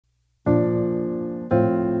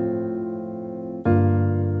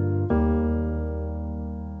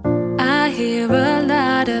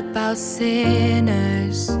about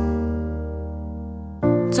sinners.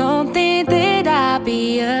 Don't think that I'll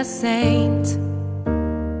be a saint,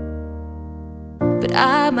 but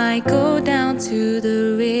I might go down to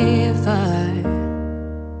the river.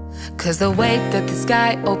 'Cause the way that the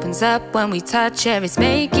sky opens up when we touch air is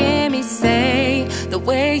making me say, the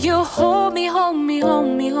way you hold me, hold me,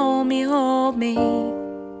 hold me, hold me, hold me,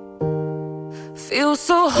 feel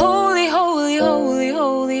so holy, holy, holy,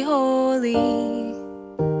 holy, holy.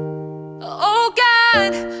 Oh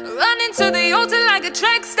God, running to the altar like a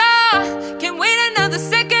track star, can't wait another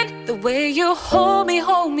second. The way you hold me,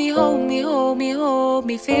 hold me, hold me, hold me, hold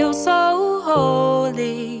me, feel so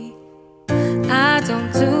holy. I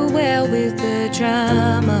don't do well with the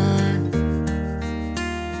drama.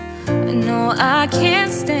 No, I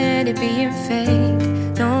can't stand it being fake.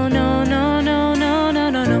 No, no, no, no, no, no,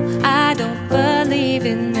 no, no. I don't believe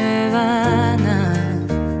in nirvana,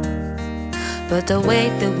 but the way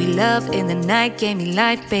that we love in the night gave me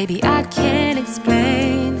life, baby, I can't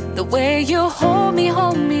explain. The way you hold me,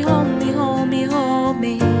 hold me, hold me, hold me, hold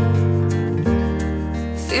me,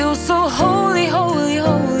 feel so holy, holy,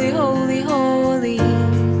 holy, holy, holy.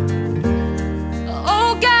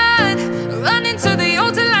 Oh God, running to the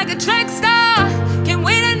altar like a track star, can't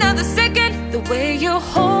wait another second. The way you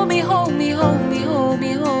hold me, hold me, hold me, hold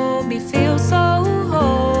me, hold me, feel so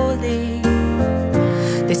holy.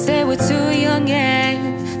 They say we're too young and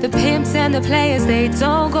the pimps and the players, they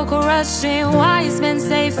don't go crushing. Wise men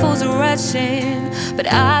say fools are rushing, but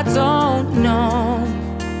I don't know.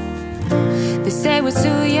 They say we're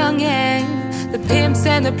too young and the pimps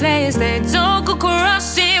and the players, they don't go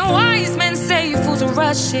crushing. Wise men say fools are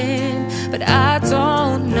rushing, but I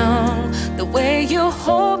don't know. The way you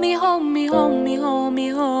hold me, hold me, hold me, hold me,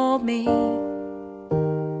 hold me,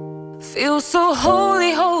 feel so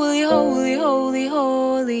holy, holy, holy, holy,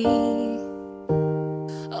 holy.